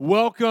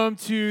Welcome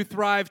to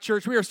Thrive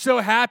Church. We are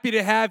so happy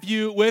to have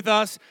you with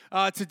us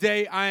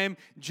today. I am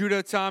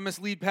Judah Thomas,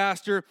 lead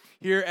pastor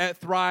here at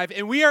Thrive,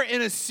 and we are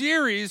in a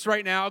series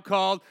right now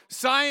called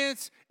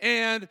Science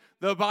and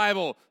the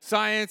Bible.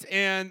 Science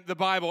and the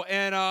Bible.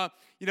 And,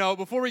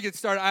 before we get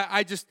started,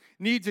 I just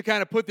need to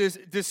kind of put this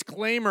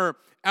disclaimer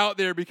out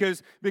there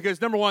because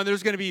number one,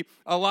 there's going to be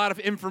a lot of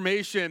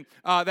information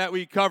that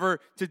we cover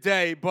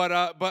today, but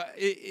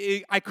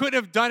I couldn't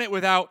have done it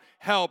without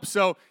help.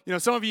 So,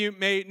 some of you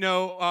may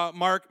know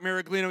Mark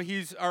Maraglino.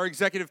 He's our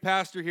executive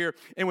pastor here,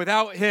 and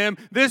without him,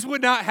 this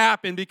would not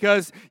happen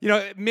because,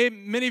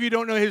 many of you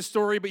don't know his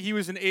story, but he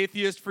was an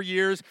atheist for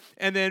years,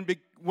 and then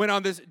went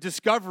on this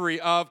discovery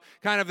of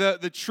kind of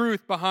the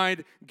truth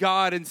behind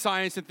God and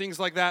science and things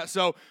like that.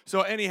 So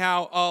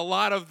anyhow, a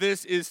lot of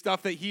this is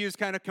stuff that he has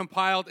kind of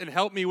compiled and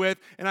helped me with,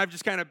 and I've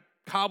just kind of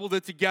cobbled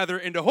it together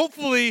into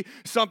hopefully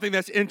something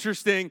that's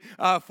interesting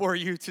for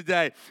you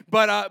today.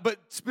 But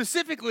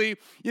specifically,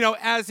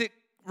 as it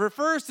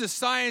refers to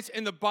science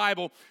in the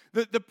Bible,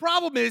 the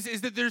problem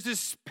is that there's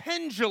this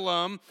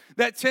pendulum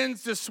that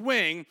tends to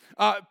swing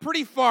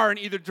pretty far in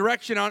either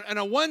direction. And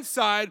on one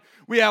side,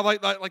 we have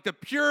like the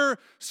pure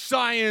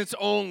science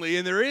only,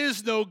 and there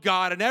is no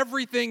God, and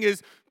everything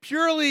is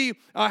purely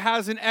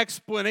has an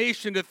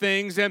explanation to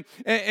things, and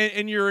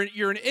you're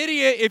an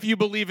idiot if you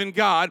believe in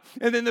God.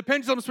 And then the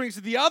pendulum swings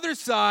to the other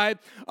side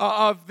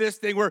of this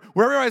thing where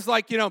everybody's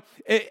like,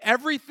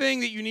 everything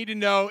that you need to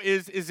know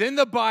is in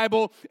the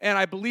Bible, and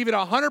I believe it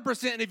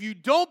 100%. And if you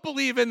don't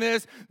believe in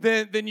this,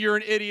 then you're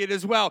an idiot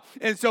as well.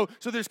 And so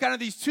there's kind of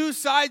these two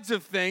sides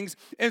of things.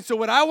 And so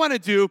what I want to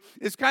do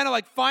is kind of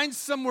like find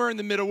somewhere in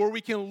the middle where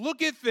we can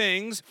look at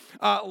things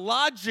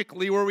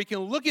logically, where we can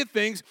look at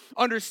things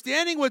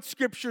understanding what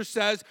Scripture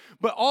says,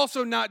 but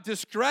also not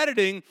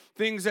discrediting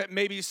things that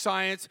maybe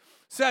science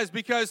says,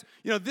 because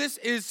this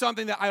is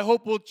something that I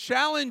hope will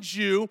challenge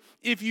you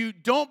if you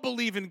don't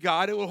believe in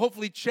God. It will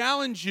hopefully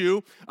challenge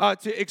you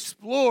to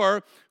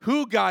explore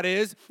who God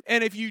is,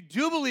 and if you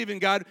do believe in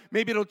God,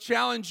 maybe it'll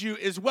challenge you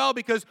as well,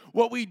 because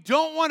what we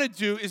don't want to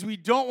do is we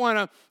don't want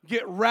to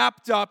get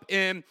wrapped up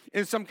in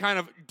some kind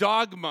of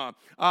dogma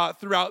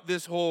throughout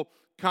this whole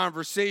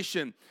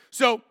conversation.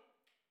 So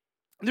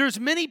there's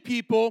many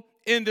people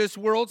in this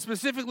world,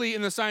 specifically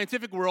in the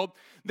scientific world,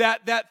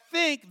 that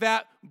think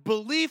that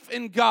belief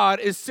in God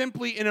is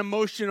simply an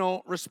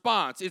emotional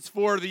response. It's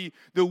for the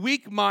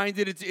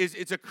weak-minded.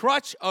 It's a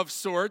crutch of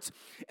sorts.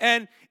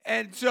 And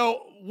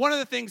so one of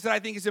the things that I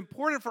think is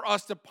important for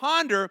us to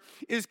ponder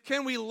is,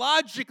 can we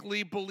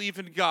logically believe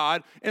in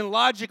God and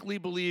logically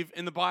believe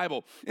in the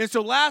Bible? And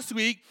so last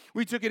week,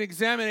 we took an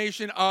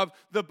examination of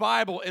the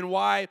Bible and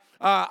why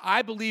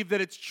I believe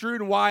that it's true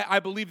and why I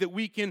believe that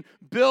we can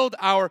build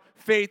our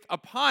faith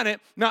upon it,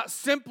 not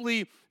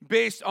simply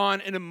based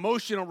on an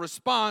emotional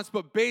response,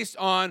 but based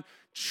on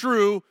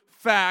true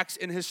facts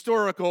and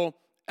historical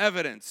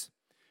evidence.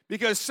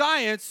 Because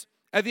science,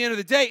 at the end of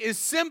the day, is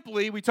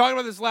simply, we talked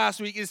about this last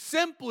week, is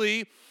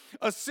simply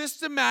a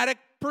systematic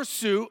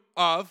pursuit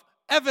of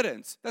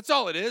evidence. That's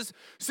all it is.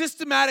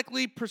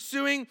 Systematically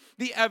pursuing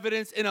the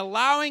evidence and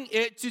allowing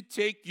it to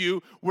take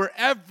you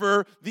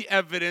wherever the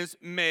evidence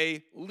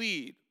may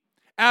lead.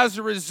 As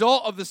a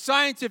result of the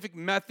scientific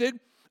method,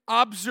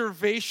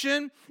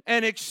 observation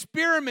and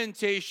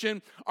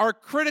experimentation are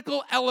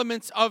critical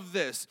elements of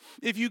this.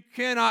 If you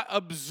cannot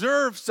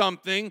observe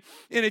something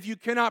and if you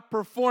cannot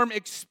perform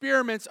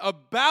experiments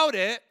about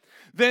it,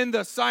 then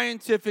the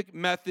scientific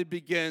method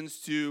begins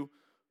to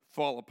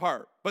fall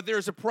apart. But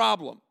there's a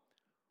problem.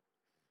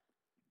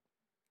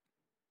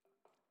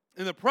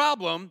 And the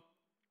problem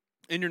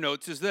in your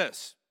notes is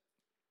this,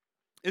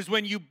 is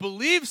when you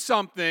believe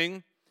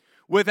something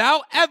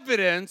without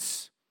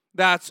evidence,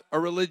 that's a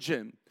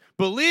religion.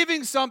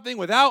 Believing something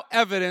without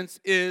evidence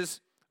is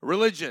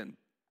religion.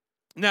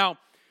 Now,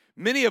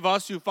 many of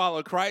us who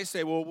follow Christ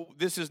say, well,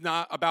 this is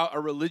not about a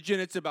religion,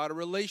 it's about a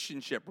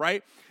relationship,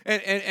 right?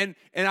 And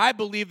I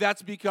believe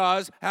that's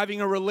because having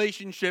a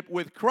relationship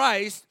with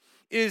Christ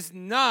is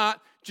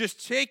not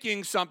just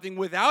taking something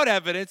without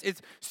evidence.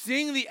 It's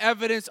seeing the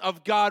evidence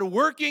of God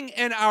working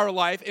in our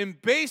life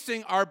and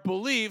basing our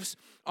beliefs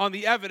on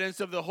the evidence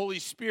of the Holy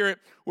Spirit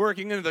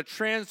working in the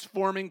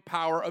transforming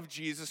power of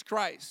Jesus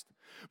Christ.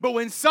 But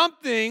when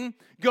something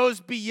goes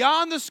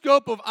beyond the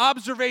scope of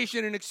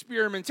observation and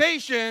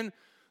experimentation,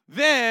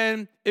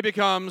 then it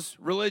becomes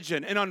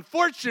religion. And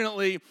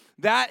unfortunately,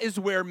 that is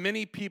where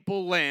many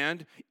people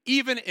land,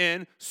 even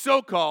in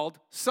so-called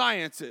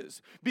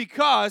sciences,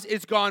 because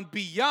it's gone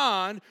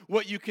beyond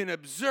what you can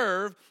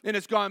observe, and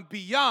it's gone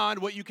beyond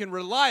what you can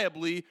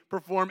reliably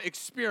perform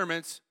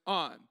experiments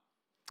on.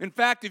 In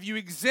fact, if you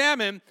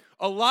examine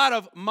a lot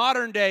of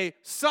modern-day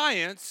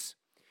science,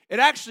 it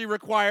actually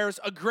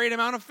requires a great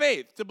amount of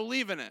faith to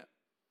believe in it.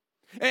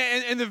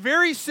 And the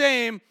very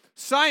same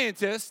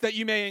scientists that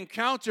you may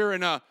encounter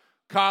in a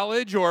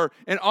college or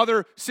in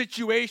other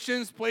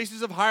situations,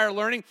 places of higher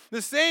learning,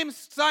 the same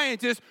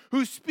scientists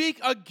who speak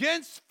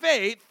against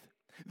faith,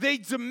 they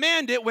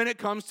demand it when it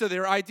comes to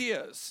their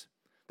ideas.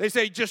 They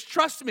say, just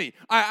trust me.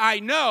 I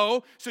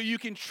know, so you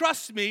can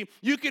trust me.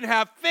 You can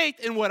have faith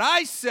in what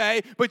I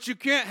say, but you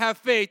can't have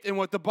faith in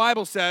what the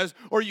Bible says,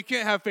 or you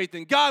can't have faith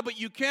in God, but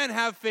you can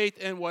have faith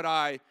in what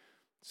I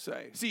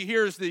say. See,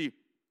 here's the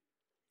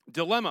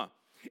dilemma.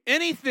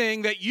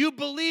 Anything that you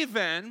believe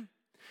in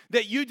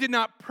that you did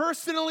not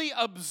personally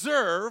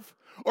observe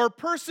or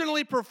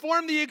personally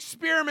perform the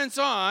experiments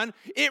on,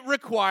 it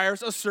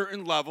requires a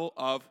certain level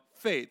of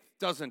faith,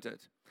 doesn't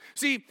it?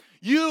 See,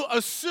 you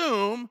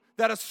assume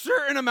that a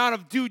certain amount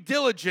of due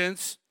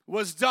diligence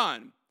was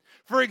done.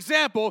 For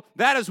example,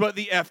 that is what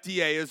the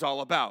FDA is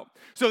all about.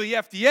 So the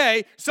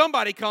FDA,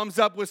 somebody comes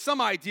up with some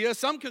idea,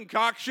 some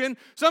concoction,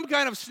 some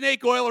kind of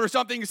snake oil or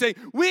something, and say,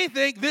 we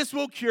think this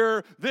will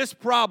cure this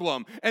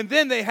problem. And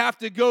then they have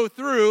to go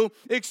through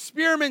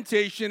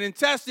experimentation and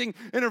testing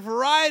and a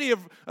variety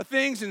of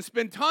things and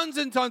spend tons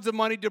and tons of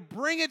money to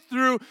bring it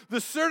through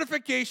the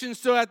certification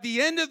so at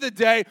the end of the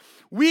day,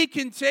 we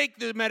can take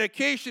the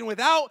medication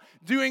without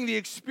doing the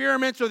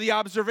experiments or the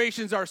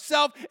observations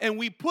ourselves, and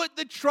we put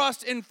the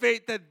trust and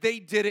faith that they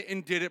did it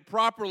and did it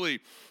properly.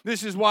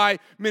 This is why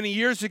many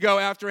years ago,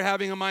 after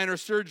having a minor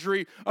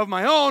surgery of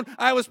my own,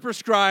 I was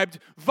prescribed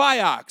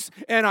Vioxx.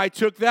 And I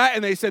took that,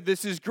 and they said,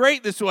 this is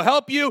great, this will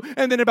help you.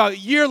 And then about a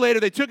year later,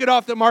 they took it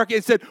off the market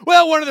and said,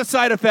 well, one of the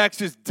side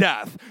effects is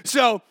death.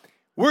 So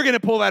we're going to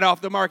pull that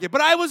off the market.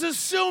 But I was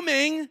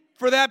assuming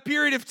for that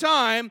period of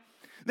time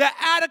that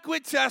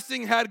adequate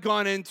testing had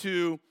gone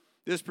into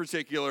this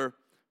particular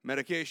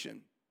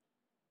medication.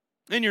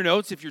 In your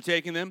notes, if you're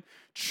taking them,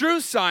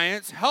 true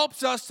science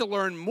helps us to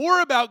learn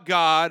more about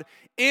God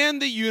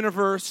and the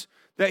universe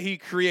that He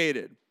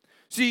created.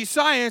 See,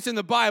 science and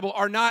the Bible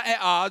are not at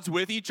odds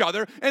with each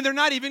other, and they're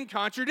not even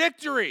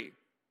contradictory.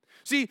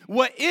 See,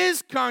 what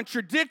is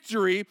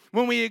contradictory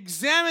when we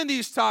examine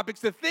these topics,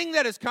 the thing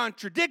that is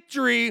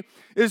contradictory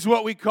is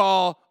what we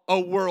call a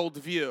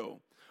worldview.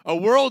 A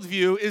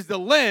worldview is the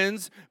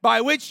lens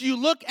by which you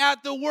look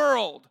at the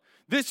world.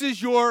 This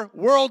is your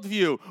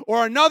worldview.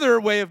 Or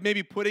another way of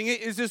maybe putting it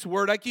is this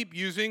word I keep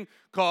using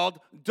called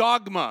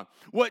dogma.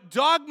 What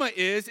dogma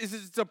is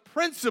it's a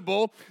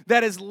principle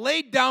that is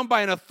laid down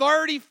by an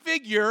authority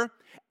figure,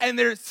 and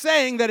they're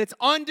saying that it's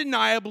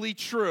undeniably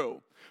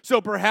true. So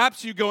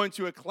perhaps you go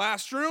into a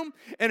classroom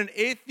and an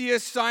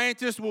atheist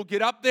scientist will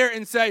get up there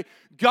and say,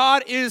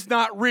 God is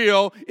not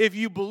real. If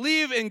you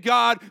believe in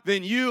God,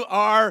 then you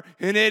are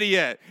an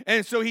idiot.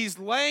 And so he's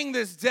laying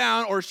this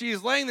down, or she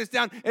is laying this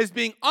down as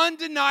being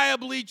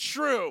undeniably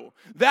true.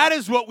 That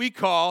is what we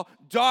call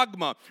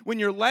dogma. When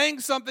you're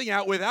laying something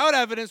out without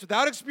evidence,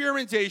 without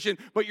experimentation,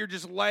 but you're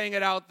just laying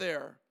it out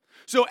there.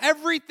 So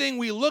everything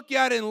we look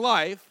at in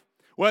life,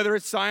 whether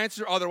it's science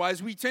or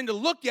otherwise, we tend to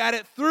look at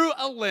it through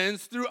a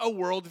lens, through a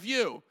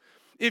worldview.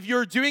 If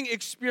you're doing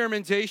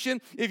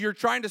experimentation, if you're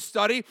trying to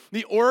study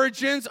the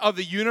origins of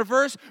the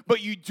universe,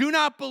 but you do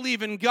not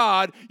believe in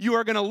God, you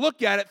are going to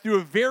look at it through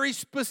a very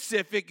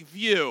specific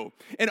view.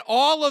 And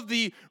all of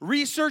the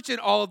research and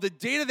all of the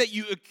data that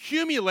you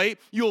accumulate,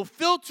 you'll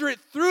filter it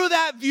through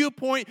that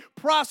viewpoint,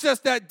 process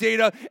that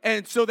data,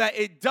 and so that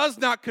it does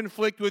not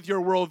conflict with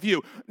your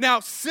worldview. Now,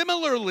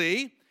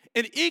 similarly,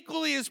 and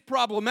equally as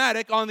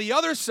problematic, on the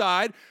other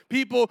side,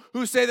 people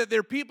who say that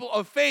they're people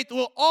of faith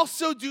will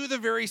also do the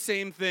very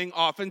same thing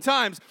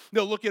oftentimes.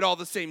 They'll look at all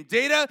the same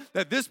data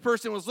that this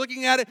person was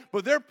looking at it,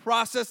 but they're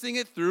processing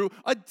it through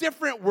a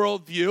different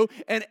worldview,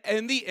 and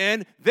in the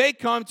end, they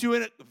come to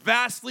a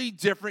vastly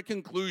different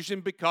conclusion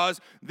because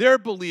they're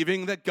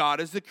believing that God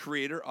is the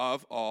creator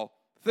of all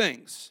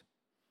things.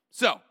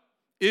 So,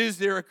 is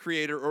there a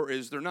creator or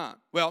is there not?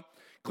 Well,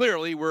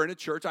 clearly, we're in a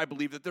church. I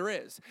believe that there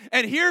is.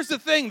 And here's the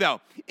thing, though.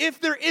 If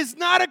there is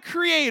not a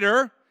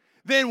creator,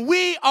 then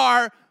we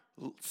are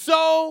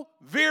so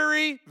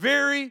very,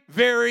 very,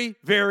 very,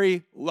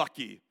 very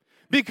lucky.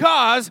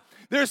 Because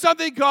there's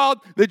something called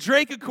the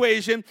Drake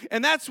equation,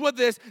 and that's what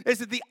this is,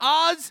 that the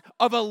odds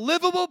of a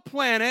livable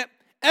planet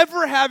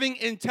ever having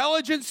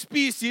intelligent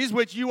species,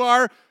 which you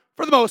are,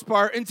 for the most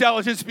part,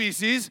 intelligent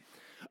species,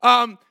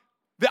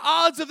 the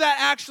odds of that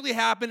actually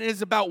happen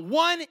is about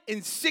 1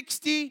 in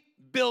 60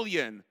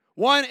 billion.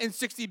 1 in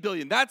 60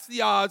 billion. That's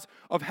the odds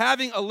of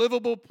having a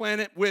livable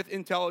planet with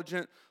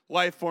intelligent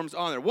life forms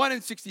on there. 1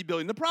 in 60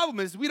 billion. The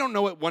problem is we don't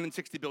know what 1 in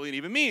 60 billion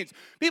even means.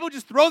 People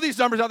just throw these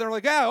numbers out there and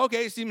like,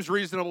 okay, seems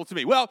reasonable to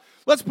me. Well,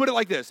 let's put it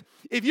like this.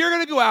 If you're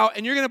going to go out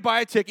and you're going to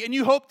buy a ticket and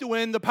you hope to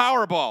win the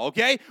Powerball,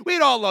 okay?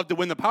 We'd all love to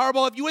win the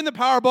Powerball. If you win the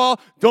Powerball,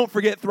 don't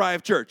forget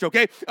Thrive Church,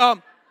 okay?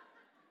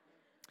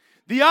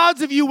 The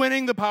odds of you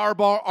winning the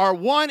Powerball are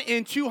 1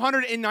 in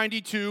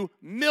 292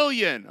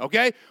 million,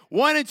 okay?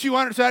 1 in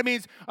 200, so that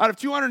means out of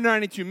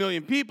 292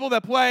 million people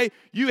that play,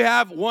 you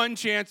have one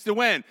chance to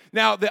win.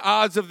 Now, the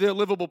odds of the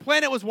livable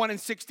planet was 1 in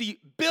 60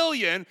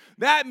 billion.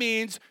 That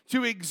means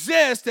to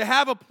exist, to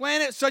have a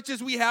planet such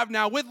as we have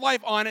now with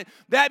life on it,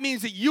 that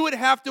means that you would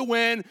have to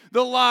win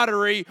the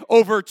lottery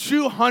over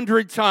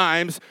 200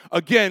 times.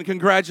 Again,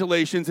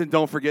 congratulations, and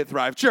don't forget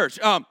Thrive Church.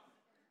 Let's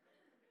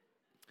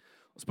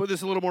put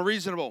this a little more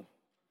reasonable.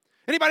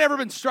 Anybody ever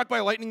been struck by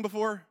lightning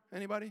before?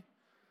 Anybody?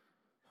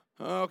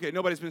 Okay,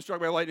 nobody's been struck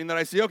by lightning that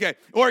I see. Okay,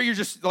 or you're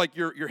just like,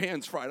 your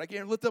hand's fried. I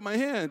can't lift up my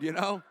hand, you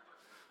know?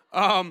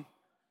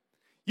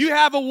 You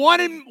have a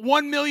 1 in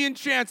 1 million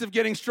chance of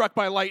getting struck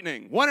by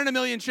lightning. 1 in a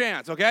million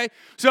chance, okay?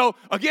 So,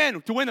 again,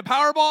 to win the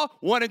Powerball,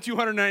 1 in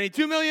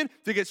 292 million.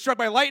 To get struck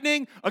by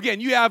lightning, again,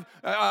 you have,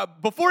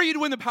 before you'd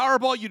win the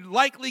Powerball, you'd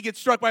likely get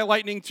struck by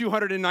lightning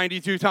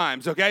 292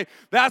 times, okay?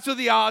 That's what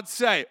the odds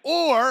say.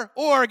 Or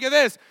get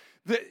this,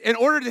 in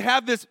order to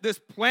have this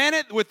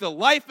planet with the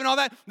life and all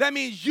that, that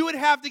means you would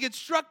have to get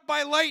struck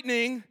by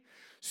lightning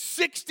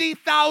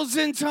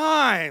 60,000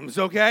 times,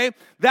 okay?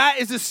 That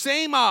is the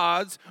same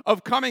odds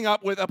of coming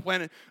up with a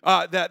planet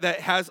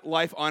that has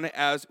life on it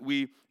as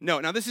we know.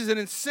 Now, this is an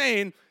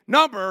insane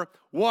number,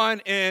 1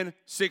 in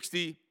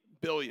 60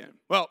 billion.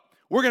 Well,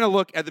 we're going to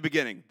look at the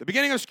beginning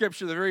of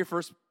Scripture, the very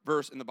first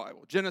verse in the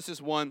Bible. Genesis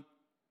 1,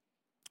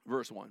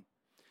 verse 1.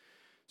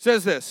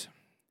 Says this,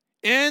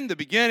 "In the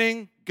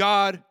beginning,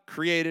 God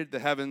created the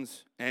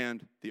heavens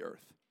and the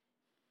earth."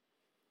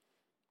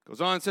 Goes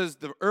on and says,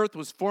 "The earth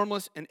was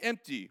formless and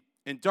empty,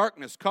 and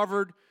darkness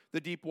covered the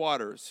deep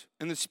waters.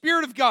 And the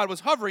Spirit of God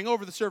was hovering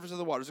over the surface of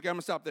the waters." Okay, I'm going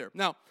to stop there.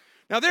 Now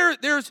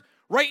there's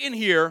right in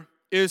here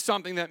is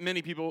something that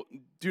many people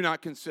do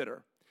not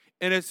consider.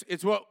 And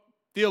it's what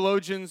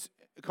theologians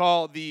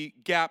call the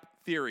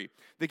gap theory.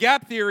 The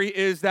gap theory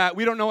is that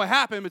we don't know what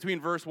happened between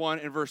verse 1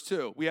 and verse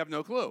 2. We have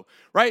no clue,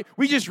 right?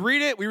 We just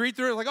read it. We read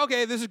through it like,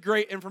 okay, this is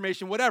great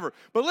information, whatever.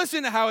 But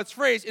listen to how it's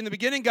phrased. In the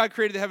beginning, God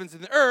created the heavens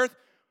and the earth.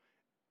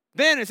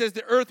 Then it says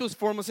the earth was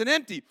formless and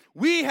empty.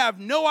 We have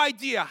no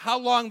idea how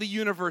long the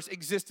universe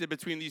existed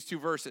between these two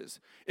verses.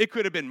 It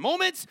could have been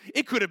moments.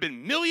 It could have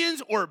been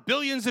millions or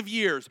billions of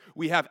years.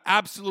 We have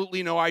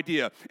absolutely no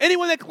idea.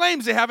 Anyone that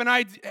claims they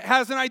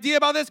has an idea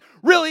about this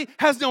really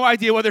has no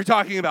idea what they're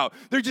talking about.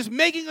 They're just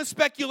making a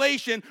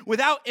speculation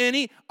without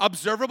any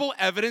observable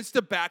evidence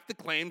to back the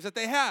claims that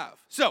they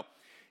have. So,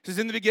 it says,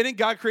 in the beginning,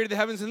 God created the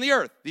heavens and the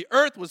earth. The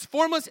earth was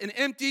formless and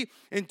empty,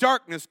 and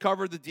darkness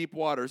covered the deep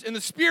waters. And the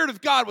Spirit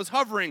of God was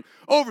hovering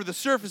over the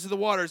surface of the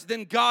waters.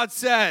 Then God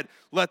said,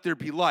 "Let there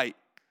be light."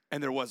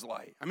 And there was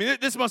light. I mean,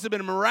 this must have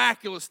been a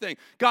miraculous thing.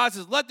 God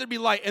says, "Let there be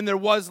light," and there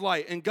was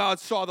light. And God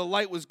saw the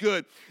light was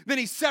good. Then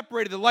he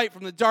separated the light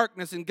from the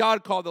darkness, and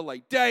God called the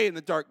light day and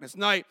the darkness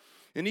night.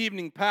 And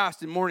evening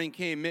passed, and morning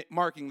came,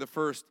 marking the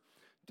first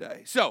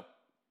day. So,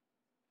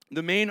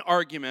 the main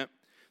argument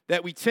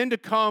that we tend to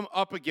come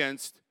up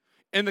against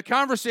in the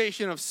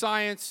conversation of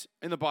science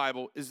in the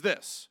Bible is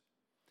this: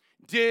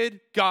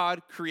 did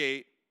God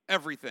create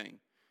everything?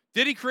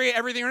 Did he create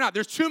everything or not?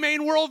 There's two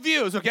main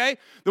worldviews, okay?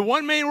 The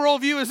one main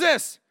worldview is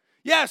this: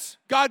 yes,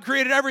 God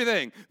created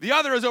everything. The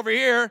other is over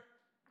here: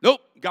 nope,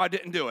 God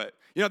didn't do it.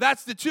 You know,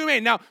 that's the two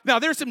main. Now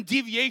there's some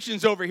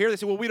deviations over here. They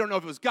say, well, we don't know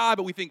if it was God,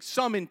 but we think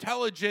some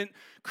intelligent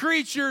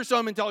creature,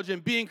 some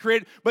intelligent being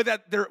created, but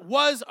that there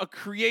was a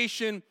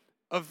creation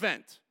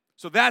event.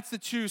 So that's the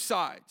two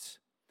sides.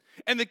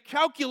 And the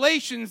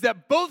calculations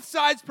that both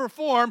sides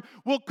perform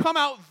will come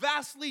out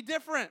vastly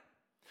different.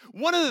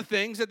 One of the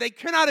things that they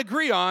cannot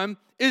agree on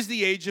is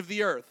the age of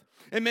the earth.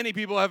 And many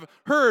people have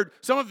heard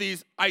some of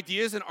these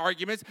ideas and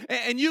arguments,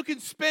 and you can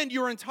spend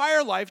your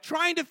entire life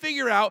trying to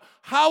figure out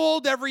how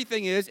old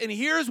everything is, and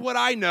here's what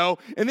I know,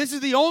 and this is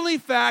the only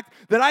fact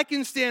that I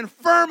can stand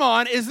firm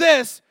on, is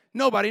this: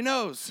 nobody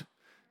knows.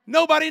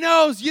 Nobody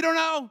knows. You don't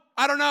know.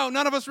 I don't know.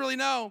 None of us really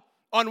know.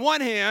 On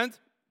one hand,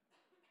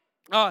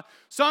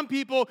 some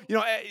people, you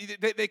know,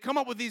 they come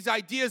up with these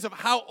ideas of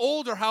how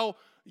old or how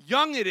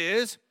young it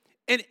is,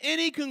 and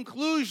any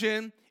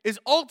conclusion is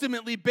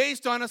ultimately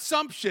based on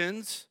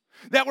assumptions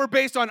that were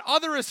based on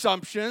other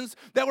assumptions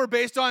that were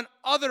based on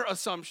other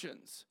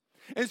assumptions.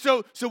 And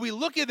so we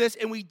look at this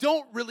and we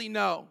don't really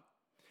know.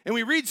 And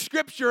we read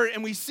Scripture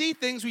and we see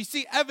things, we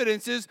see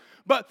evidences,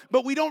 but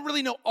we don't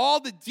really know all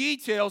the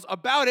details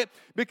about it,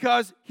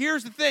 because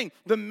here's the thing: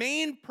 the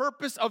main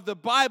purpose of the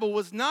Bible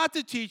was not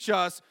to teach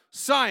us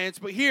science,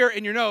 but here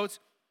in your notes,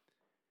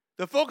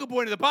 the focal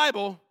point of the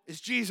Bible is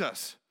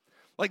Jesus.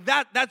 Like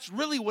that's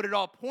really what it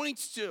all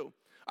points to.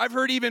 I've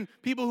heard even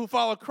people who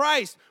follow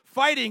Christ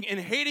fighting and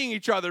hating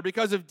each other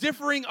because of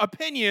differing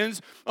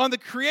opinions on the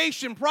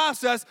creation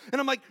process.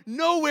 And I'm like,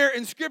 nowhere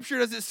in Scripture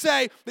does it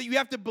say that you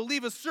have to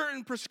believe a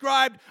certain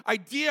prescribed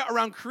idea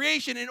around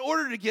creation in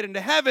order to get into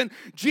heaven.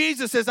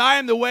 Jesus says, "I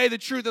am the way, the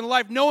truth, and the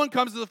life. No one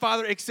comes to the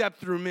Father except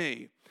through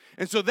me."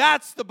 And so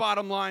that's the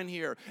bottom line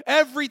here.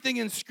 Everything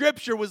in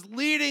Scripture was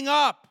leading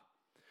up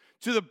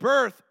to the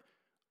birth,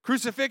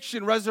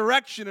 crucifixion,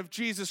 resurrection of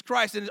Jesus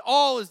Christ, and it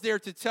all is there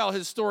to tell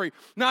his story,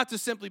 not to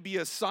simply be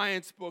a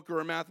science book or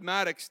a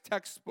mathematics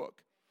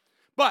textbook.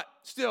 But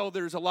still,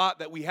 there's a lot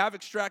that we have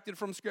extracted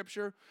from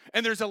Scripture,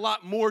 and there's a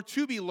lot more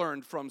to be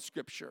learned from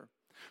Scripture.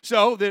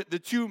 So the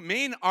two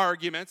main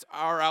arguments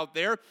are out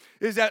there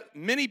is that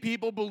many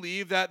people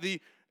believe that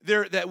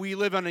that we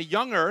live on a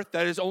young earth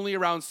that is only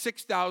around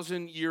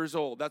 6,000 years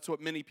old. That's what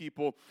many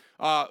people,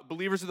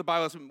 believers of the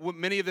Bible, what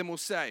many of them will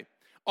say.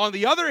 On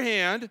the other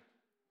hand,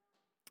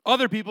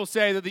 Other people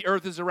say that the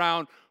earth is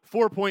around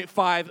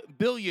 4.5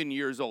 billion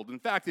years old. In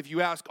fact, if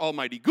you ask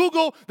almighty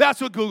Google, that's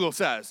what Google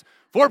says.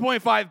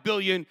 4.5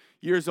 billion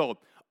years old.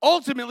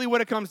 Ultimately,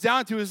 what it comes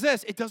down to is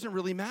this: it doesn't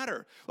really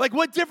matter. Like,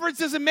 what difference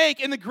does it make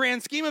in the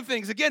grand scheme of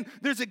things? Again,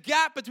 there's a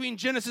gap between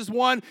Genesis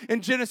 1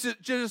 and Genesis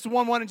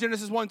 1:1 and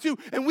Genesis 1:2,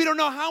 and we don't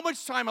know how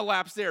much time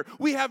elapsed there.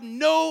 We have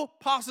no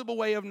possible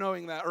way of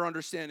knowing that or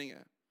understanding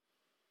it.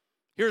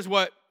 Here's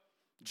what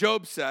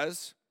Job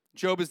says.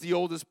 Job is the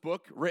oldest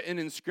book written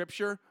in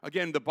Scripture.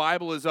 Again, the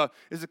Bible is a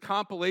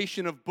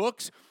compilation of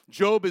books.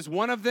 Job is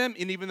one of them,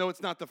 and even though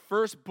it's not the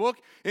first book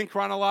in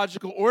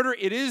chronological order,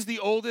 it is the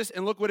oldest.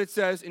 And look what it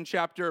says in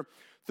chapter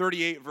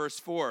 38,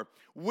 verse 4.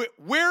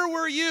 Where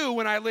were you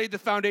when I laid the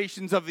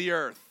foundations of the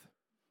earth?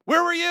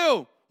 Where were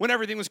you when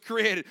everything was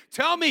created?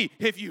 Tell me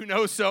if you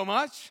know so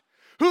much.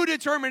 Who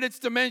determined its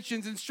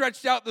dimensions and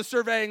stretched out the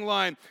surveying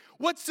line?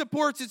 What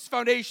supports its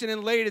foundation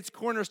and laid its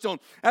cornerstone?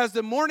 As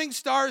the morning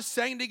stars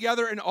sang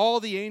together and all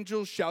the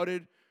angels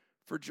shouted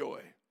for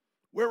joy.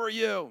 Where were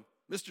you,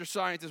 Mr.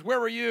 Scientist? Where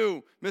were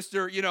you,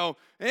 Mr.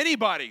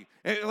 Anybody?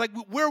 Like,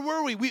 where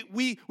were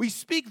we? We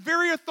speak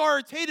very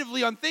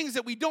authoritatively on things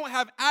that we don't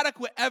have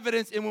adequate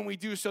evidence, and when we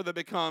do so, that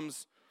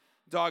becomes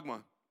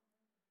dogma.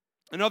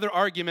 Another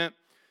argument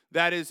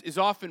that is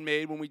often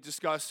made when we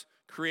discuss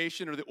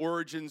creation or the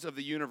origins of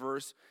the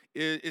universe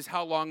is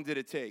how long did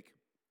it take?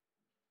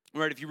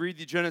 Right, if you read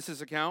the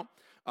Genesis account,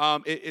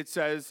 it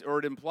says, or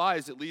it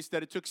implies at least,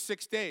 that it took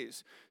 6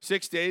 days.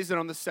 6 days, and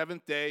on the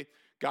seventh day,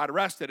 God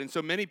rested. And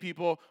so many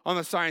people on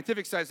the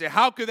scientific side say,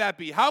 how could that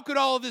be? How could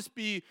all of this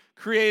be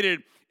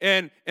created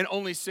in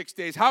only 6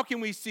 days? How can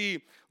we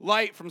see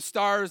light from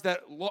stars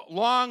that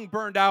long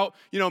burned out,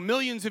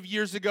 millions of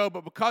years ago,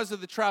 but because of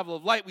the travel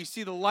of light, we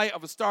see the light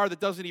of a star that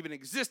doesn't even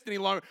exist any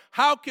longer?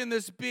 How can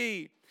this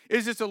be?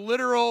 Is this a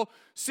literal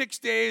 6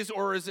 days,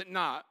 or is it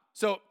not?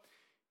 So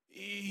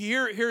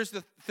here's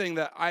the thing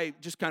that I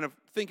just kind of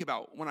think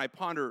about when I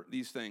ponder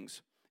these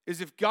things,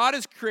 is if God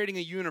is creating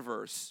a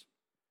universe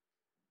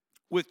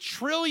with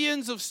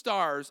trillions of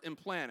stars and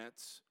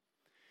planets,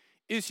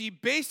 is he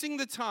basing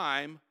the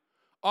time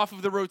off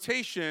of the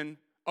rotation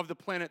of the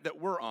planet that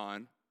we're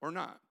on or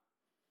not?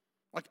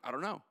 Like, I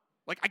don't know.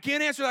 Like, I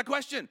can't answer that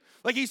question.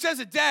 Like, he says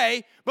a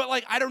day, but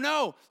I don't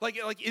know. Like,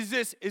 is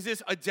this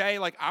a day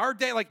like our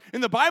day? Like, in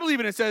the Bible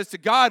even it says to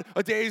God,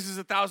 a day is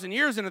 1,000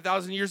 years, and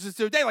 1,000 years is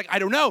to a day. Like, I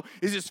don't know.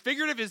 Is this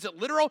figurative? Is it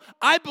literal?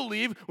 I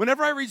believe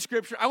whenever I read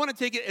Scripture, I want to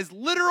take it as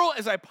literal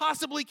as I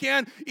possibly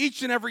can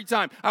each and every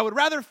time. I would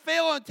rather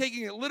fail on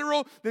taking it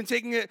literal than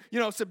taking it,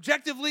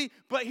 subjectively.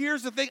 But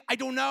here's the thing. I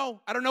don't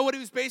know. I don't know what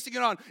he was basing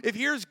it on. If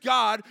here's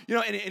God,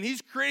 and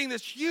he's creating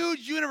this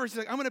huge universe, he's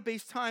like, I'm going to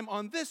base time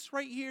on this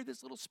right here,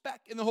 this little speck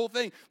in the whole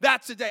thing.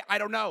 That's a day. I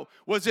don't know.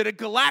 Was it a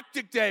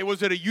galactic day?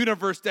 Was it a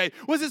universe day?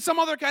 Was it some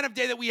other kind of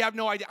day that we have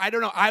no idea? I don't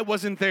know. I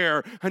wasn't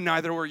there, and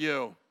neither were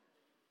you.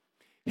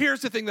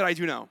 Here's the thing that I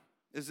do know,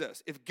 is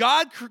this. If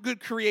God could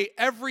create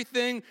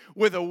everything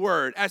with a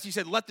word, as he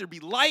said, let there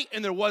be light,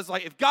 and there was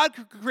light. If God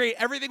could create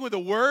everything with a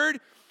word,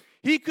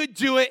 he could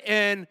do it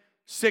in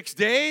 6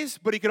 days,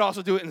 but he could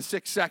also do it in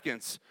 6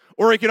 seconds.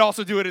 Or he could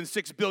also do it in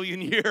 6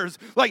 billion years.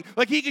 Like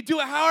he could do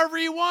it however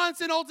he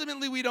wants, and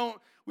ultimately we don't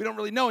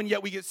really know, and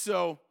yet we get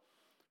so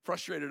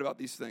frustrated about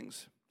these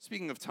things.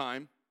 Speaking of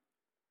time,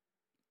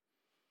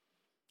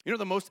 you know what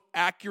the most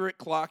accurate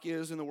clock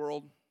is in the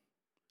world?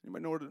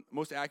 Anybody know what the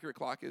most accurate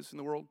clock is in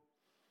the world?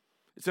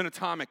 It's an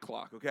atomic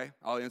clock, okay?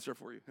 I'll answer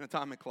for you. An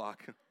atomic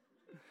clock.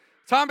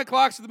 Atomic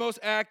clocks are the most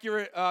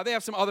accurate. They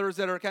have some others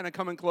that are kind of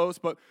coming close,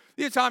 but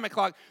the atomic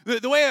clock,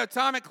 the way an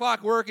atomic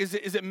clock works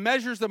is it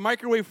measures the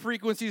microwave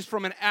frequencies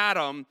from an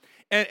atom,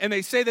 and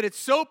they say that it's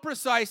so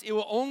precise it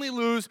will only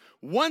lose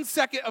 1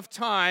 second of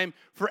time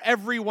for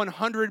every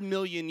 100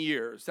 million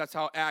years. That's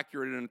how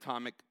accurate an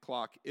atomic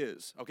clock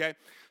is, okay?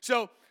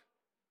 So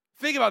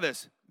think about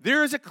this.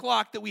 There is a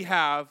clock that we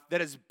have that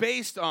is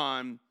based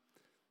on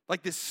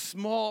like this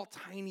small,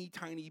 tiny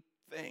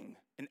thing,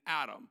 an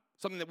atom.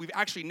 Something that we've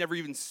actually never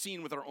even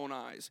seen with our own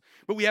eyes.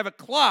 But we have a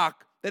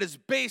clock that is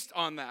based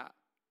on that.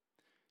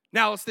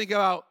 Now let's think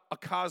about a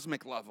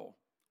cosmic level.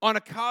 On a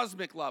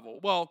cosmic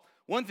level, well,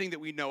 one thing that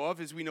we know of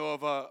is we know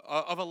of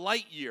a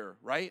light year,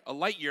 right? A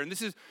light year. And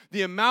this is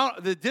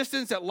the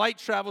distance that light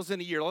travels in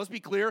a year. Let's be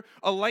clear.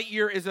 A light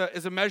year is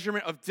a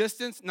measurement of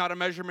distance, not a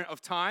measurement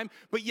of time.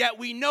 But yet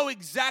we know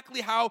exactly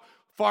how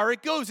far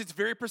it goes. It's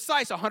very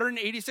precise,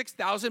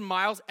 186,000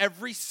 miles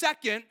every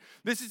second.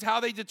 This is how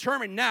they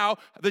determine now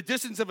the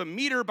distance of a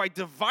meter by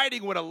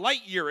dividing what a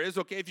light year is,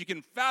 okay, if you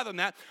can fathom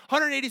that.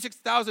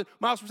 186,000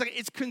 miles per second.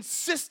 It's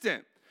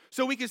consistent.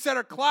 So we can set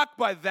our clock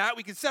by that.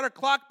 We can set our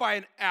clock by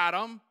an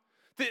atom.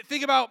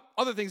 Think about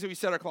other things that we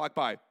set our clock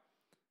by.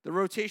 The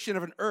rotation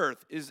of an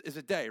earth is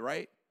a day,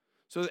 right?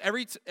 So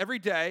every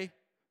day,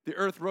 the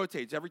earth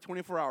rotates. Every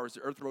 24 hours,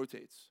 the earth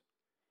rotates.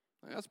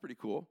 That's pretty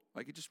cool.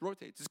 Like, it just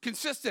rotates. It's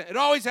consistent. It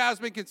always has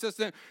been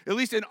consistent, at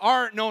least in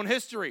our known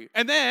history.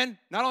 And then,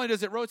 not only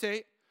does it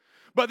rotate,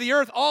 but the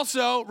earth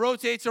also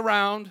rotates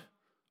around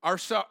our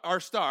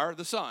star,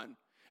 the sun.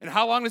 And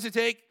how long does it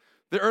take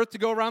the earth to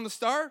go around the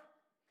star?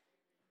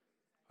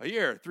 a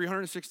year,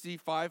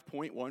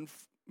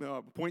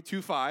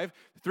 365.25,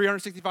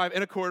 365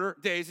 and a quarter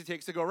days it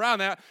takes to go around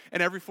that.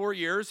 And every 4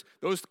 years,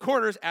 those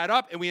quarters add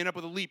up and we end up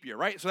with a leap year,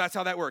 right? So that's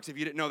how that works, if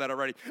you didn't know that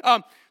already.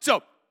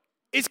 So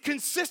it's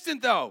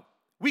consistent, though.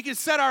 We can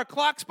set our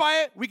clocks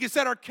by it. We can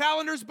set our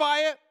calendars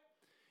by it.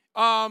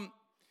 So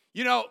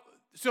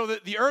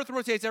the earth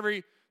rotates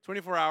every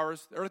 24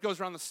 hours. The earth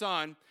goes around the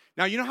sun.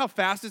 Now, you know how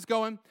fast it's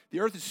going? The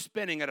earth is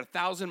spinning at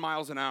 1,000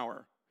 miles an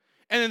hour.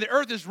 And then the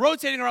earth is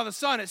rotating around the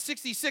sun at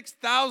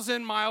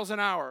 66,000 miles an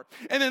hour.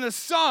 And then the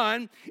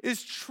sun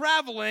is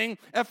traveling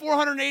at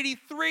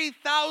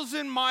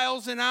 483,000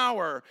 miles an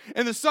hour.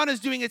 And the sun is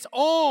doing its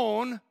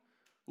own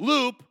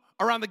loop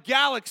around the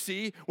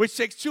galaxy, which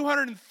takes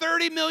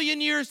 230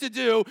 million years to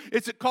do.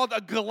 It's called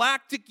a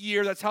galactic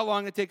year. That's how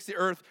long it takes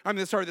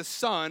the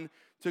sun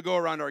to go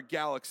around our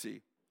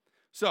galaxy.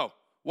 So,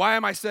 why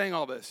am I saying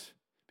all this?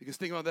 Because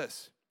think about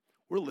this.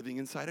 We're living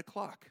inside a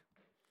clock.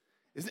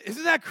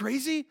 Isn't that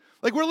crazy?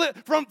 Like we're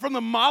from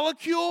the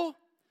molecule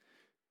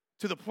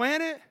to the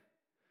planet,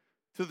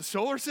 to the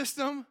solar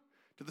system,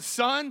 to the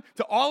sun,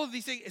 to all of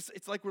these things.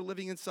 It's like we're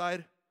living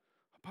inside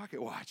a pocket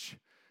watch.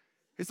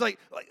 It's like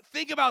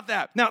think about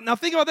that. Now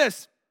think about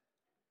this.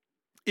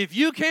 If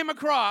you came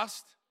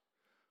across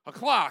a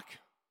clock,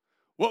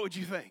 what would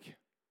you think?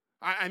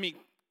 I mean,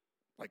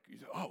 like,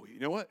 oh, you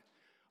know what?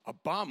 A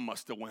bomb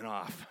must have went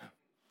off.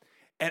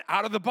 And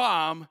out of the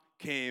bomb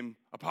came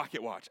a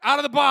pocket watch. Out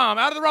of the bomb,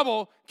 out of the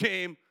rubble,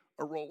 came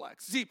a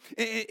Rolex. See,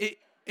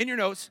 in your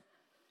notes,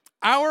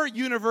 our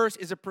universe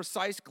is a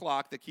precise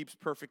clock that keeps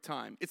perfect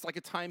time. It's like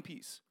a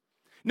timepiece.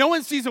 No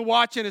one sees a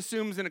watch and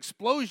assumes an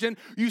explosion.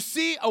 You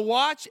see a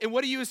watch, and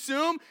what do you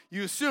assume?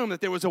 You assume that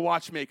there was a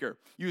watchmaker.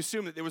 You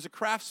assume that there was a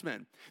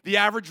craftsman. The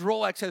average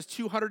Rolex has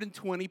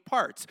 220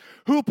 parts.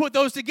 Who put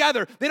those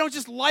together? They don't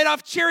just light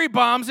off cherry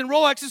bombs and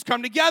Rolexes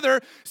come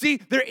together. See,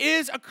 there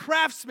is a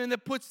craftsman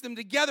that puts them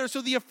together. So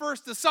the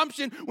first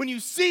assumption when you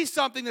see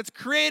something that's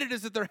created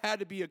is that there had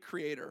to be a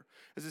creator.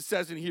 As it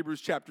says in Hebrews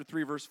chapter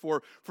 3, verse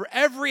 4, for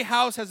every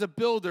house has a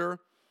builder,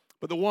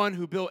 but the one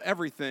who built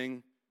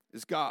everything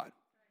is God.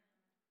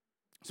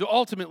 So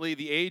ultimately,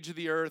 the age of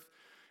the earth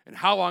and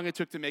how long it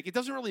took to make it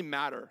doesn't really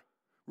matter.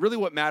 Really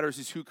what matters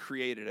is who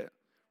created it.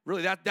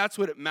 Really, that's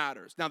what it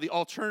matters. Now, the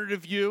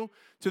alternative view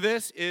to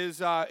this is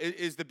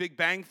the Big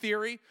Bang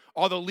Theory.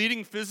 All the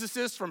leading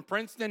physicists from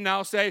Princeton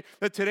now say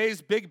that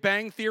today's Big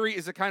Bang Theory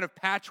is a kind of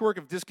patchwork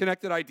of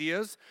disconnected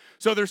ideas.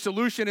 So their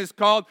solution is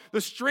called the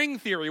string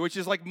theory, which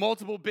is like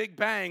multiple Big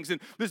Bangs. And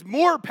there's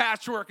more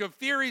patchwork of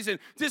theories and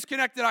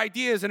disconnected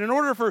ideas. And in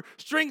order for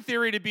string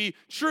theory to be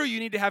true, you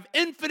need to have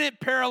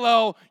infinite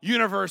parallel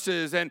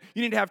universes. And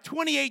you need to have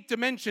 28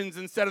 dimensions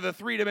instead of the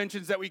 3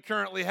 dimensions that we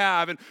currently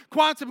have. And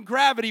quantum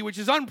gravity, which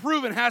is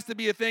unproven, has to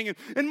be a thing.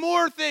 And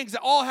more things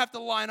that all have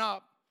to line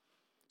up.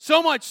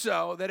 So much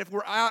so that if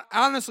we're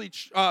honestly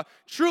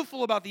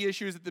truthful about the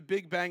issues that the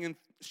Big Bang and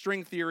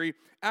string theory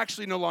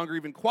actually no longer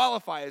even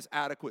qualify as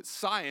adequate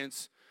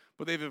science,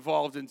 but they've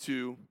evolved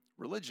into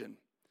religion.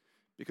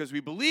 Because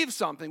we believe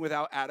something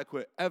without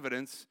adequate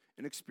evidence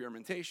and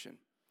experimentation.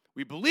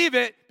 We believe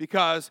it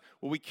because,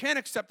 well, we can't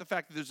accept the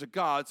fact that there's a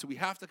God, so we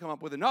have to come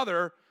up with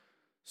another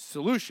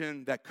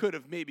solution that could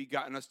have maybe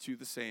gotten us to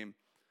the same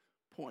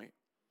point.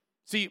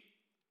 See,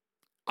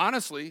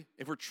 honestly,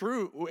 if we're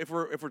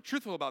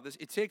truthful about this,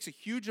 it takes a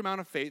huge amount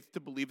of faith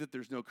to believe that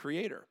there's no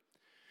creator.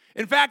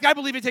 In fact, I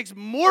believe it takes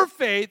more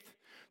faith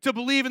to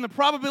believe in the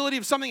probability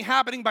of something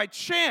happening by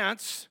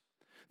chance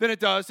than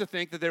it does to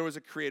think that there was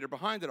a creator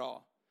behind it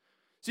all.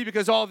 See,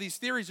 because all of these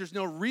theories, there's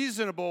no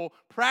reasonable,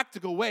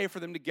 practical way for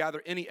them to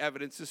gather any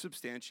evidence to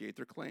substantiate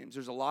their claims.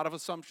 There's a lot of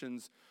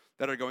assumptions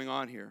that are going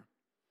on here.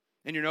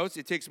 In your notes,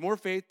 it takes more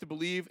faith to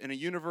believe in a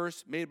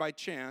universe made by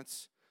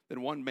chance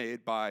than one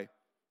made by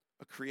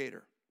a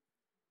creator.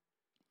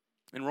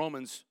 In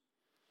Romans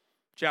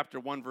chapter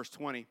 1, verse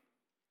 20,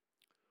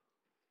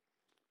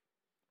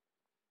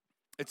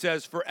 it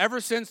says, for ever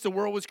since the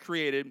world was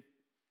created,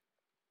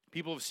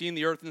 people have seen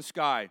the earth and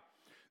sky.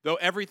 Through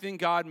everything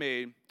God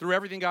made,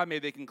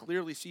 they can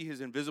clearly see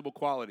his invisible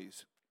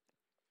qualities,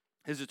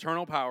 his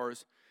eternal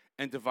powers,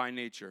 and divine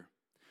nature.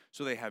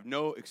 So they have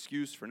no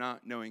excuse for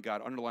not knowing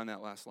God. Underline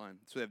that last line.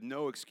 So they have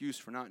no excuse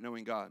for not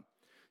knowing God.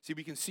 See,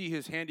 we can see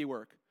his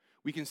handiwork.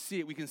 We can see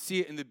it. We can see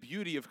it in the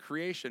beauty of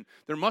creation.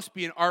 There must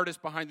be an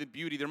artist behind the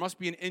beauty. There must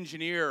be an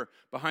engineer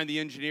behind the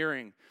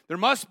engineering. There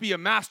must be a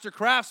master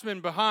craftsman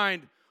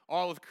behind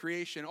all of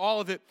creation. All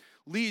of it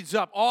leads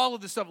up. All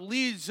of this stuff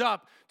leads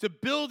up to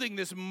building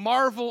this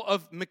marvel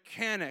of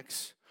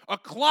mechanics. A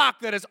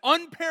clock that is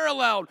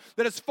unparalleled,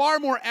 that is far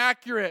more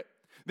accurate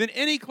than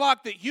any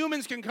clock that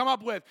humans can come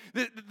up with.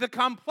 The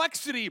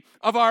complexity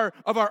of our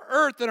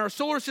earth and our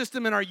solar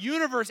system and our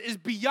universe is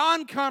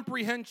beyond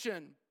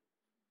comprehension.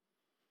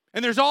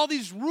 And there's all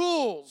these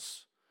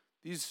rules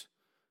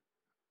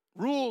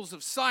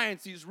of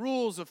science, these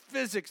rules of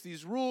physics,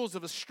 these rules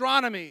of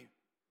astronomy.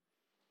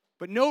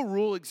 But no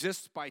rule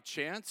exists by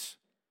chance.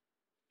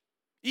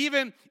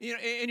 Even,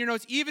 in your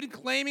notes, even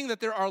claiming that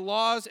there are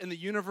laws in the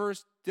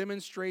universe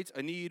demonstrates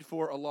a need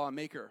for a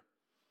lawmaker.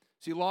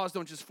 See, laws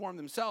don't just form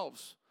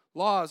themselves.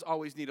 Laws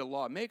always need a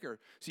lawmaker.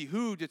 See,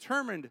 who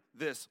determined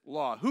this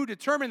law? Who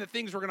determined that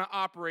things were going to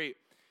operate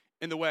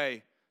in the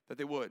way that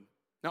they would?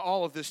 Now,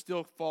 all of this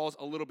still falls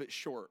a little bit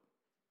short.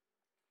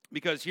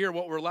 Because here,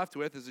 what we're left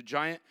with is a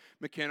giant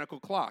mechanical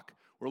clock.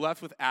 We're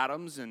left with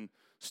atoms and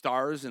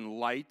stars and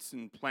lights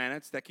and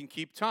planets that can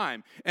keep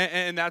time.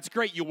 And that's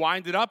great. You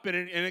wind it up and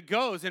it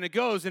goes and it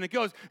goes and it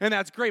goes. And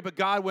that's great. But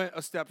God went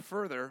a step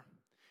further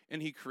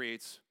and he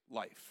creates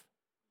life.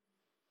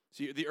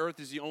 See, the earth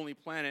is the only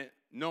planet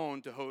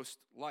known to host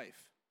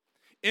life.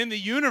 In the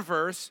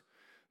universe,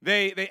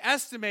 they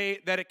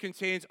estimate that it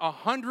contains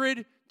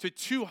 100 to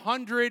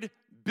 200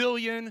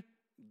 billion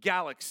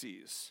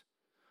galaxies.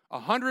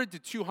 100 to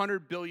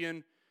 200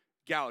 billion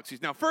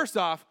galaxies. Now, first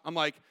off, I'm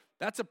like,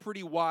 that's a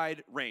pretty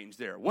wide range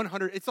there.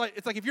 100. It's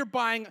like if you're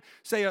buying,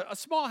 say, a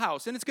small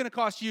house, and it's going to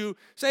cost you,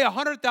 say,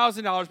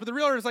 $100,000. But the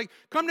realtor is like,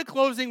 come to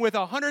closing with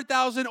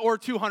 $100,000 or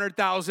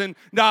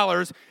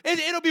 $200,000.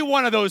 It'll be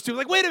one of those two.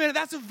 Like, wait a minute,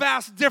 that's a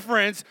vast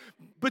difference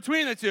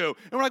between the two.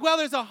 And we're like, well,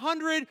 there's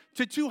 100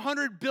 to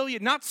 200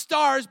 billion, not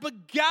stars,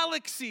 but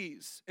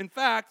galaxies. In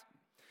fact,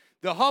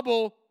 the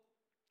Hubble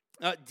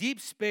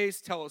Deep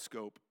Space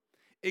Telescope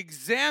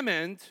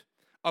examined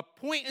a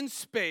point in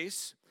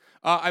space.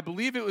 I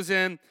believe it was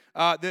in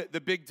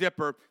the Big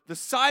Dipper, the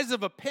size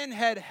of a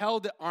pinhead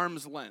held at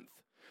arm's length.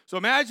 So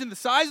imagine the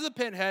size of the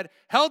pinhead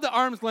held at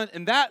arm's length,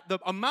 and the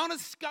amount of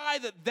sky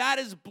that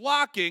is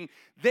blocking,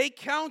 they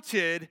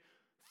counted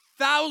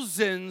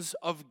thousands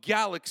of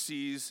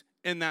galaxies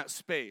in that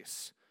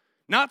space.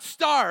 Not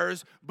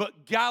stars,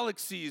 but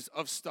galaxies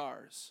of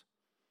stars.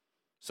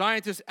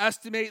 Scientists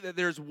estimate that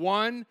there's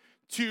 1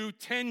 to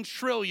 10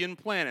 trillion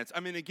planets.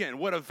 I mean, again,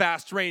 what a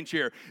vast range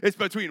here. It's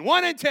between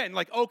 1 and 10.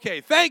 Like,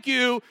 okay, thank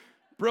you,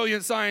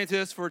 brilliant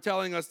scientists, for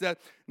telling us that.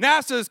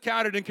 NASA's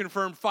counted and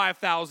confirmed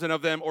 5,000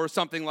 of them or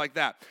something like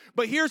that.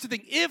 But here's the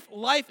thing. If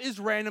life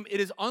is random, it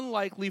is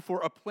unlikely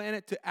for a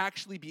planet to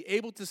actually be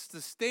able to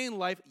sustain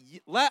life,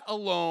 let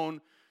alone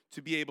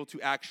to be able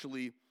to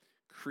actually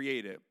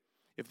create it.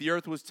 If the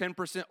Earth was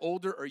 10%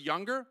 older or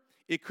younger,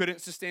 it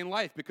couldn't sustain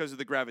life because of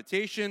the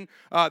gravitation,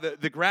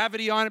 the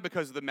gravity on it,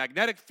 because of the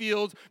magnetic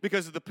fields,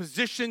 because of the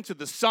position to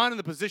the sun and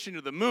the position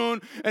to the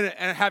moon, and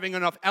having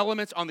enough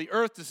elements on the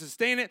earth to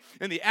sustain it,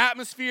 and the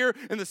atmosphere,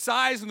 and the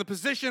size and the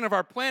position of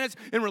our planets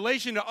in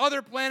relation to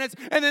other planets,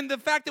 and then the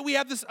fact that we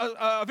have this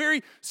a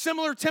very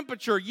similar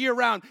temperature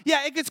year-round.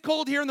 Yeah, it gets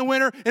cold here in the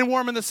winter and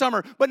warm in the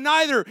summer, but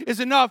neither is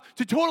enough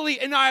to totally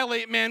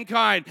annihilate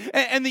mankind.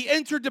 And the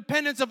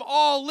interdependence of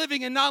all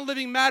living and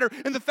non-living matter,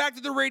 and the fact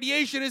that the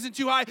radiation isn't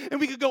too high,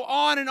 and we could go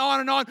on and on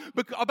and on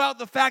about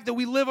the fact that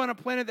we live on a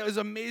planet that was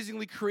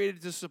amazingly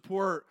created to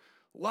support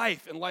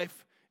life and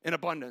life in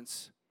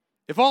abundance.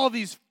 If all of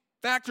these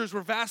factors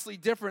were vastly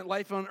different,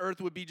 life on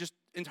earth would be just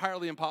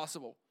entirely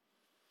impossible.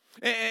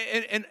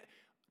 And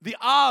the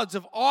odds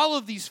of all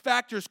of these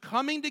factors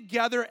coming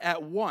together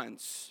at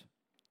once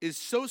is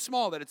so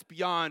small that it's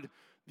beyond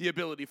the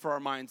ability for our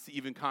minds to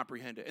even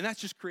comprehend it. And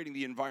that's just creating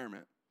the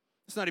environment.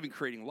 It's not even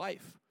creating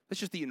life. That's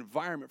just the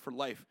environment for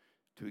life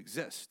to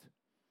exist.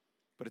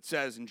 But it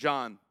says in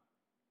John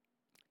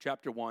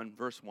chapter 1,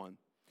 verse 1,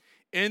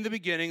 in the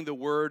beginning, the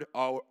Word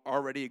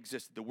already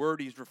existed. The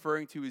Word he's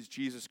referring to is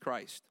Jesus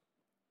Christ.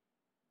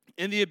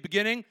 In the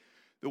beginning,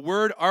 the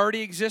Word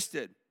already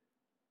existed.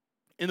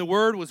 And the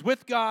Word was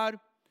with God,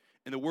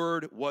 and the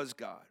Word was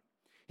God.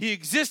 He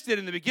existed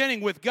in the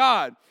beginning with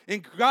God,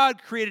 and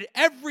God created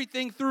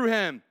everything through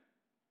him,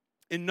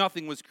 and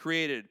nothing was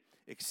created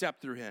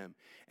except through him.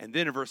 And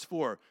then in verse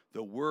 4,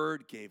 the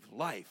Word gave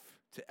life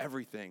to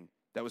everything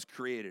that was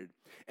created,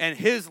 and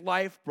his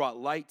life brought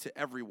light to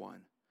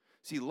everyone.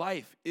 See,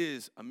 life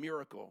is a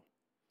miracle.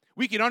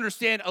 We can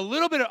understand a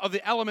little bit of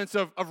the elements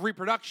of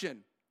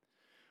reproduction,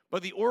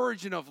 but the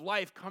origin of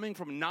life coming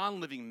from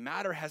non-living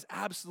matter has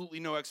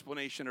absolutely no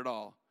explanation at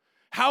all.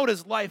 How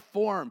does life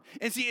form?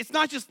 And see, it's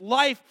not just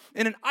life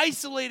in an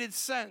isolated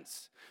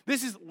sense.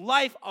 This is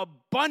life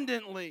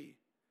abundantly.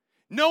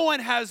 No one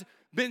has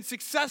been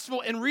successful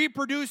in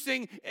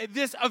reproducing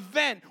this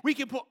event. We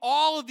can put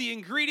all of the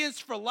ingredients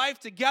for life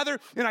together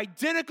in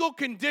identical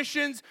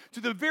conditions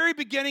to the very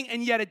beginning,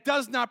 and yet it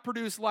does not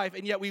produce life.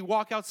 And yet we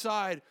walk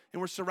outside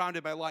and we're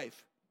surrounded by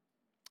life.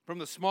 From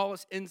the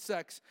smallest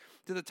insects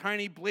to the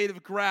tiny blade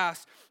of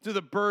grass to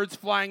the birds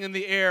flying in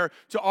the air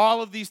to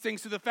all of these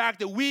things, to the fact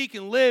that we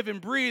can live and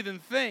breathe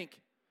and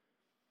think.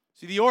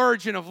 See, the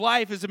origin of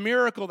life is a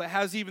miracle that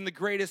has even the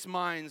greatest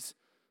minds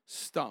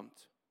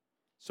stumped.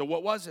 So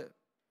what was it?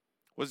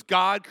 Was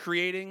God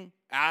creating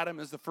Adam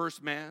as the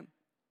first man?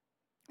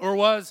 Or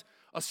was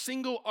a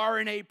single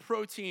RNA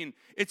protein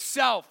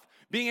itself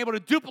being able to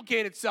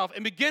duplicate itself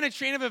and begin a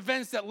chain of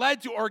events that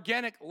led to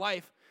organic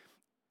life?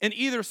 In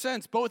either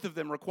sense, both of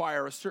them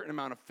require a certain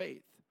amount of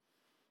faith.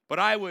 But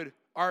I would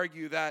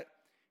argue that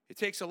it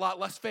takes a lot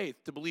less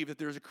faith to believe that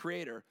there's a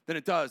creator than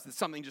it does that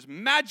something just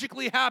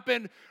magically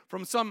happened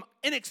from some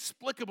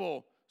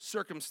inexplicable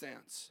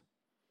circumstance.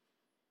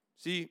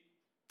 See,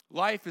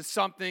 life is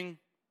something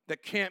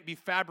that can't be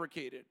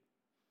fabricated.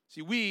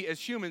 See, we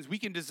as humans, we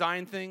can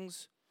design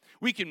things,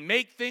 We can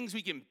make things,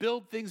 we can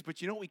build things,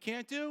 but you know what we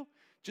can't do?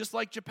 Just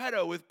like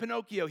Geppetto with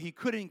Pinocchio, he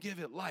couldn't give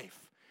it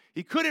life.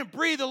 He couldn't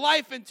breathe the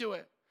life into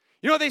it.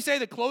 You know what they say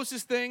the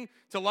closest thing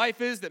to life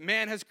is that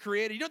man has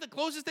created? You know what the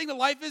closest thing to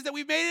life is that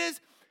we've made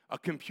is? A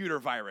computer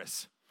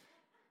virus.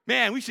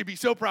 Man, we should be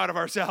so proud of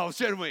ourselves,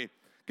 shouldn't we?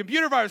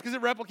 Computer virus, because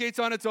it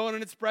replicates on its own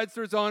and it spreads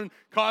through its own,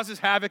 causes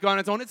havoc on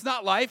its own. It's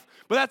not life,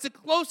 but that's the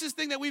closest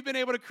thing that we've been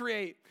able to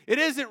create. It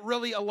isn't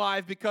really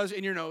alive because,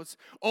 in your notes,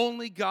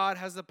 only God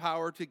has the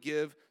power to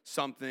give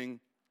something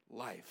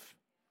life.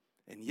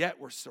 And yet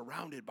we're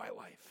surrounded by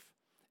life.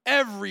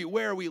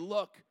 Everywhere we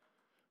look,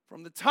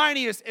 from the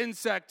tiniest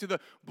insect to the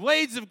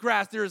blades of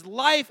grass, there is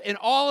life in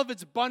all of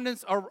its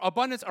abundance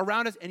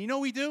around us. And you know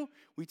what we do?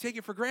 We take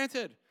it for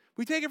granted.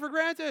 We take it for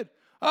granted.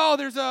 Oh,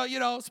 there's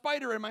a,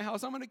 spider in my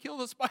house. I'm going to kill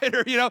the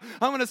spider. I'm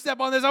going to step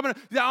on this. I'm going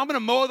to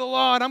mow the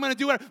lawn. I'm going to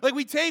do whatever. Like,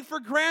 we take for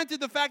granted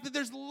the fact that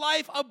there's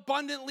life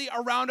abundantly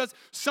around us,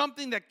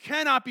 something that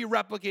cannot be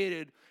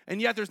replicated.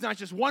 And yet there's not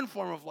just one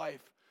form of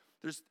life.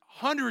 There's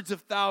hundreds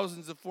of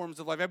thousands of forms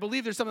of life. I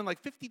believe there's something like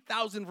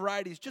 50,000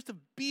 varieties just of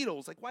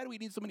beetles. Like, why do we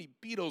need so many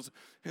beetles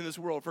in this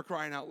world, for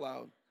crying out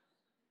loud?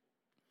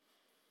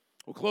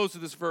 We'll close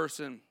with this verse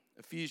in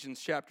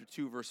Ephesians chapter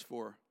 2, verse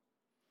 4.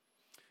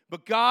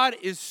 But God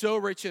is so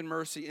rich in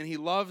mercy, and he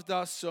loved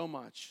us so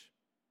much,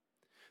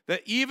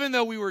 that even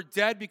though we were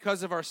dead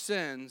because of our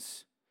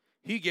sins,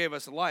 he gave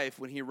us life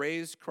when he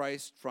raised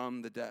Christ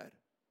from the dead.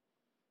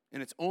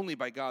 And it's only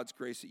by God's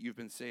grace that you've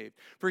been saved.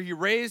 For he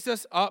raised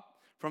us up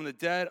from the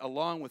dead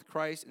along with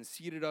Christ and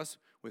seated us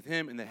with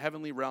him in the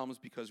heavenly realms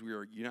because we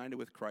are united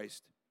with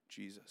Christ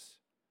Jesus.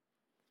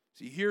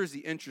 See, here's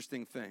the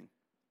interesting thing,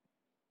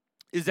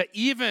 is that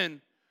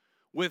even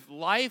with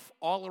life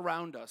all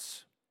around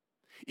us,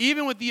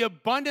 even with the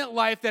abundant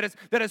life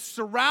that is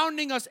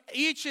surrounding us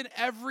each and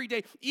every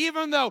day,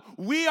 even though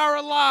we are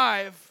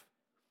alive,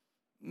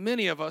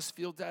 many of us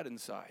feel dead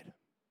inside.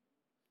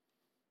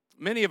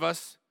 Many of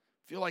us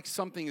feel like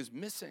something is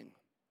missing.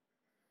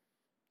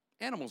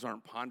 Animals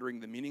aren't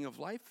pondering the meaning of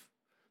life.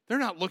 They're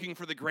not looking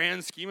for the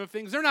grand scheme of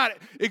things. They're not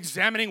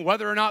examining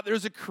whether or not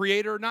there's a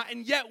creator or not.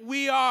 And yet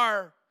we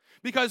are,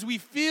 because we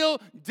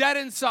feel dead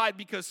inside,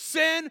 because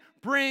sin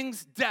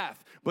brings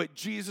death. But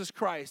Jesus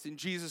Christ and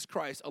Jesus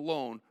Christ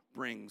alone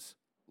brings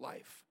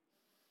life.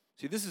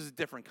 See, this is a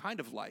different kind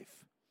of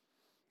life.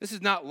 This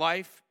is not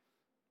life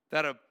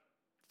that a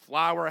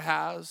flower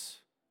has,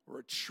 or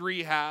a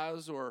tree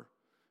has, or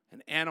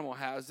an animal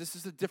has. This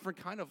is a different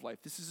kind of life.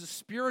 This is a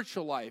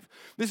spiritual life.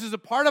 This is a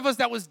part of us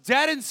that was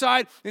dead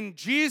inside, and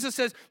Jesus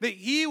says that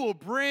he will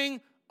bring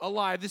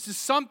alive. This is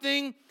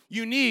something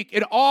unique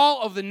in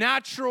all of the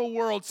natural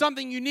world,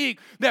 something unique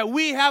that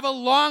we have a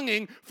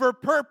longing for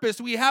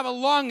purpose. We have a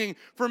longing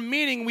for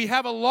meaning. We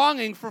have a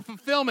longing for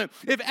fulfillment.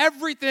 If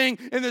everything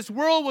in this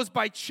world was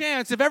by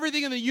chance, if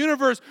everything in the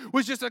universe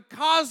was just a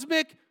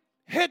cosmic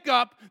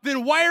hiccup,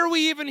 then why are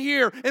we even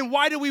here? And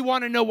why do we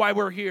want to know why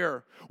we're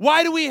here?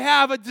 Why do we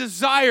have a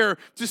desire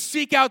to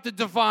seek out the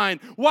divine?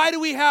 Why do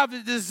we have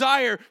the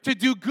desire to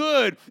do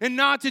good and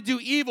not to do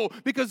evil?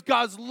 Because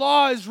God's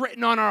law is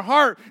written on our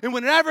heart. And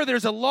whenever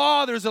there's a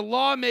law, there's a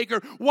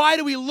lawmaker. Why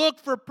do we look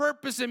for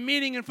purpose and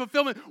meaning and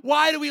fulfillment?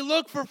 Why do we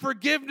look for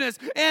forgiveness?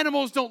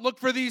 Animals don't look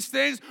for these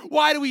things.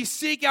 Why do we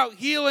seek out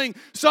healing?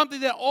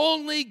 Something that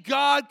only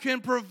God can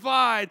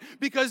provide.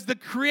 Because the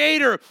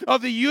creator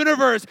of the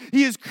universe,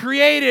 he has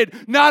created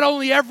not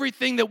only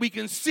everything that we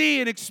can see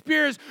and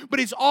experience, but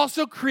he's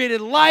also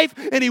created life,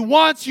 and he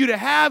wants you to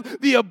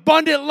have the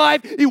abundant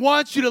life. He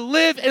wants you to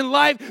live in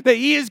life that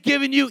he has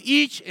given you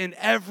each and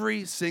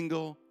every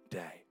single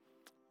day.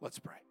 Let's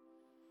pray.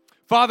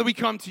 Father, we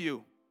come to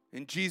you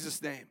in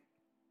Jesus' name,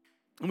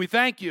 and we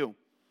thank you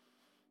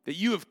that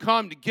you have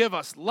come to give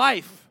us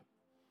life,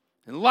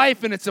 and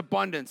life in its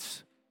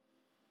abundance.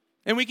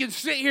 And we can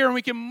sit here and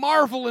we can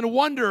marvel and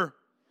wonder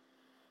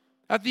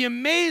at the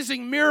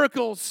amazing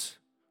miracles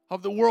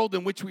of the world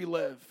in which we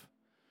live.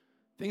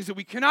 Things that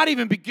we cannot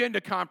even begin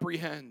to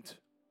comprehend.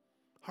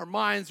 Our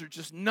minds are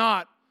just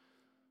not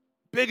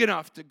big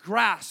enough to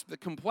grasp the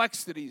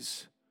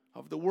complexities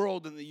of the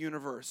world and the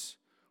universe,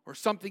 or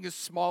something as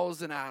small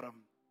as an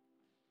atom.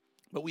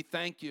 But we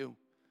thank you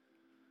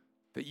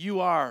that you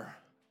are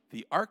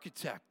the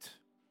architect,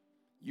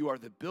 you are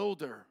the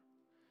builder,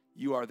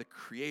 you are the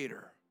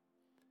creator,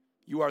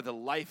 you are the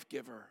life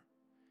giver,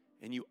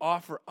 and you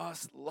offer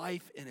us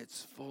life in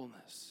its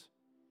fullness.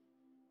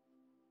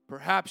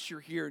 Perhaps you're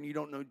here and you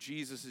don't know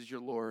Jesus as your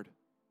Lord.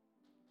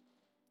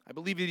 I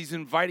believe that he's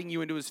inviting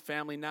you into his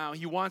family now.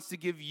 He wants to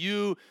give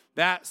you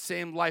that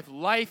same life,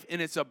 life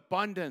in its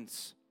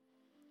abundance.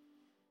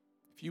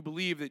 If you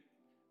believe that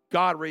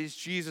God raised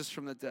Jesus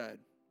from the dead,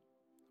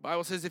 the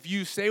Bible says if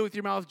you say with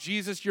your mouth,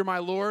 Jesus, you're my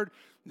Lord,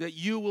 that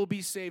you will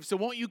be saved. So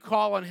won't you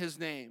call on his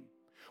name?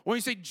 Won't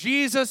you say,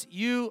 Jesus,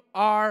 you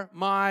are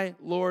my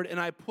Lord, and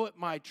I put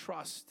my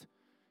trust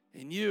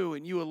in you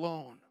and you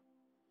alone.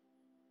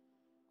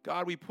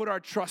 God, we put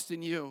our trust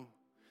in you.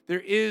 There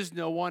is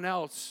no one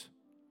else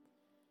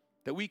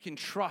that we can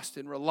trust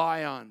and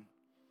rely on.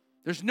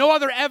 There's no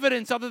other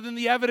evidence other than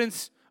the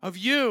evidence of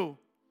you.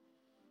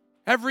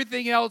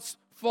 Everything else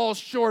falls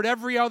short.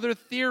 Every other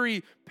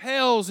theory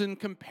pales in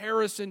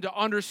comparison to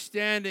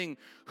understanding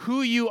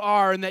who you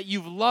are and that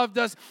you've loved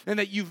us and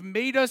that you've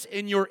made us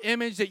in your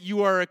image, that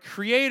you are a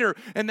creator,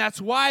 and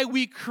that's why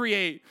we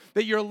create,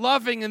 that you're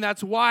loving and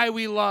that's why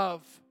we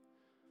love,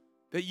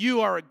 that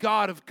you are a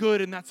God of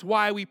good and that's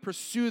why we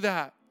pursue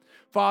that.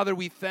 Father,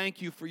 we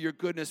thank you for your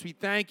goodness. We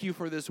thank you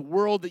for this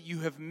world that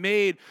you have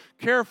made,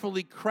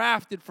 carefully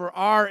crafted for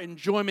our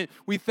enjoyment.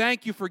 We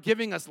thank you for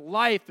giving us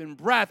life and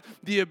breath,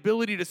 the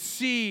ability to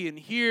see and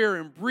hear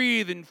and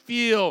breathe and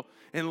feel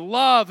and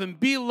love and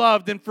be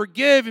loved and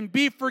forgive and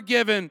be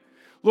forgiven.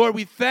 Lord,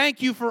 we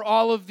thank you for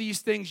all of these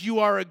things. You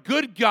are a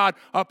good God,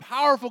 a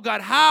powerful God.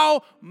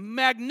 How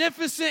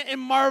magnificent and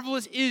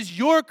marvelous is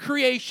your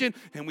creation,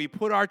 and we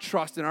put our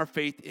trust and our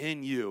faith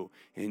in you.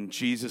 In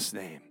Jesus'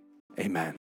 name, amen.